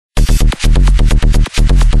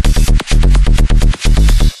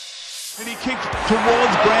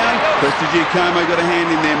towards Brown. Prestigiacomo got a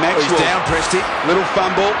hand in there. Maxwell. He's down, Presti. Little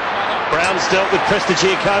fumble. Brown's dealt with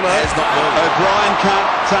Prestigiacomo. O'Brien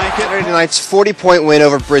can't take it. Saturday night's 40-point win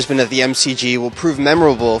over Brisbane at the MCG will prove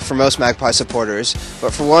memorable for most Magpie supporters,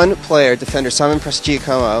 but for one player, defender Simon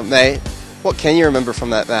Prestigiacomo, mate, what can you remember from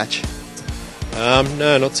that match?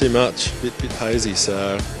 No, not too much. Bit hazy.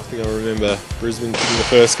 So I think I remember Brisbane kicking the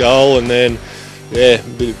first goal, and then a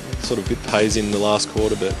bit hazy in the last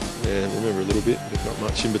quarter. But yeah, I remember a little bit, but not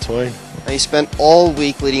much in between. And you spent all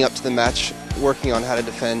week leading up to the match working on how to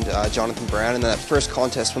defend Jonathan Brown, and then that first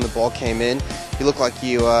contest when the ball came in, you looked like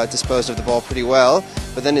you disposed of the ball pretty well,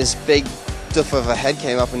 but then his big doof of a head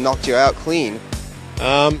came up and knocked you out clean.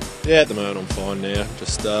 Yeah, at the moment I'm fine now.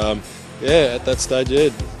 Just at that stage,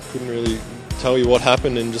 couldn't really tell you what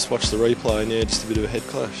happened and just watch the replay, and just a bit of a head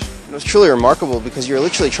clash. It was truly remarkable because you were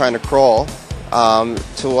literally trying to crawl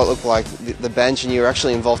to what looked like the bench, and you were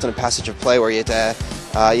actually involved in a passage of play where you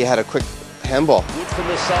had a quick handball. Wood from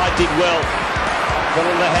the side did well. Fell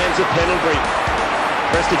in the hands of Pendlebury.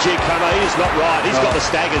 Prestigiacomo, he is not right. He's got the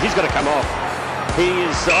staggers. He's got to come off.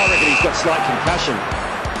 I reckon he's got slight concussion.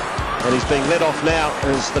 And he's being let off now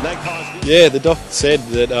as the Magpies. Yeah, the doc said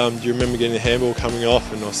that, do you remember getting the handball coming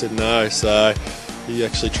off? And I said no. So he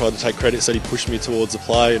actually tried to take credit, said he pushed me towards the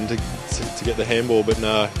play and to get the handball. But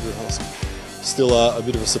no, it was still a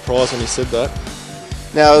bit of a surprise when he said that.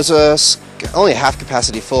 Now, it was only half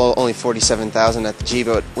capacity full, only 47,000 at the G,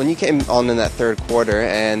 but when you came on in that third quarter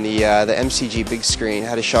and the MCG big screen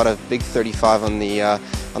had a shot of Big 35 on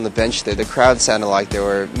the bench there, the crowd sounded like there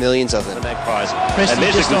were millions of them. The Magpies. Presti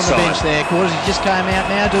just on the bench there, Quarters. He just came out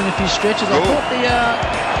now doing a few stretches. I thought the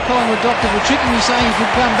Collingwood doctors were tricking me, saying he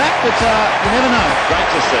could come back, but you never know. Great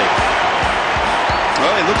to see.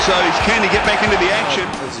 Well, it looks so he's keen to get back into the action.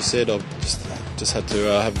 As you said, I've just had to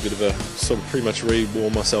have a bit of a pretty much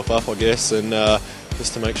re-warm myself up, I guess, and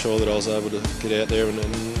just to make sure that I was able to get out there and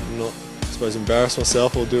not, I suppose, embarrass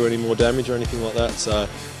myself or do any more damage or anything like that. So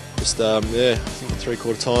just I think the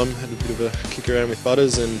three-quarter time had a bit of a kick around with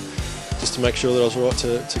Butters, and just to make sure that I was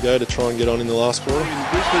right to go to try and get on in the last quarter. In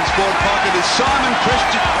Brisbane's forward pocket as Simon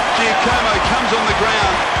Prestigiacomo comes on the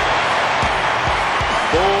ground.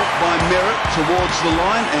 Ball by Merritt towards the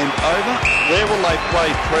line and over. Where will they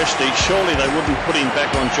play Presti? Surely they wouldn't put him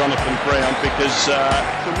back on Jonathan Brown because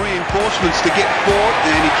some reinforcements to get forward,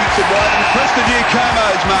 and he kicks it wide, and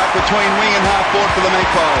Prestigiacomo's marked between wing and half forward for the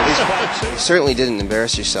Magpies. You certainly didn't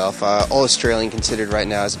embarrass yourself. All Australian considered right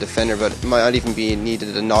now as a defender, but it might not even be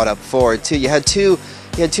needed a nod up forward too. You had two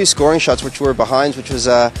scoring shots which were behinds, which was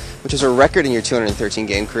a record in your 213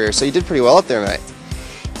 game career. So you did pretty well up there, mate.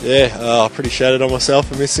 Yeah, pretty shattered on myself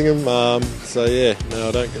for missing them. So yeah, no,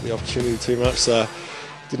 I don't get the opportunity too much. So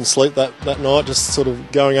didn't sleep that night, just sort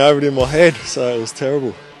of going over it in my head. So it was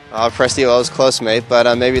terrible. Presti, well, it was close, mate.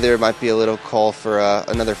 But maybe there might be a little call for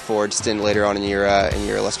another forward stint later on in your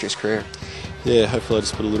illustrious career. Yeah, hopefully I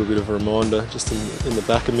just put a little bit of a reminder just in the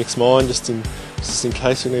back of Mick's mind, just in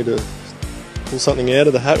case we need to pull something out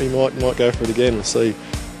of the hat. We might go for it again. We'll see.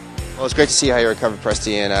 Well, it's great to see how you recovered,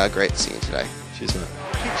 Presti, and great to see you today. Cheers, mate.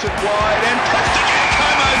 Kicks it wide, and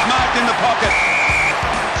Prestigiacomo's marked in the pocket.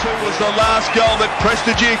 2 was the last goal that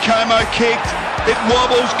Prestigiacomo kicked. It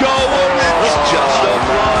wobbles goalward, and it's just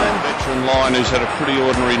offline. Veteran line who's had a pretty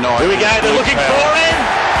ordinary night. Here we go, they're looking for him,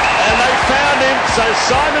 and they found him. So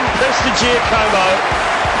Simon Prestigiacomo.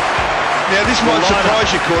 Now this might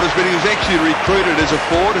surprise you, Quarters, but he was actually recruited as a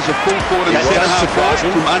forward, as a full forward and centre-half forward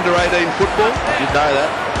from under 18 football. You'd know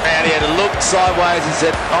that. And he had to look sideways and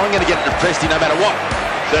said, I'm going to get it to Presti no matter what.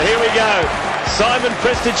 So here we go. Simon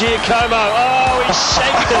Prestigiacomo. Oh, he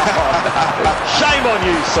shaped it. Shame on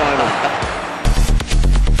you, Simon.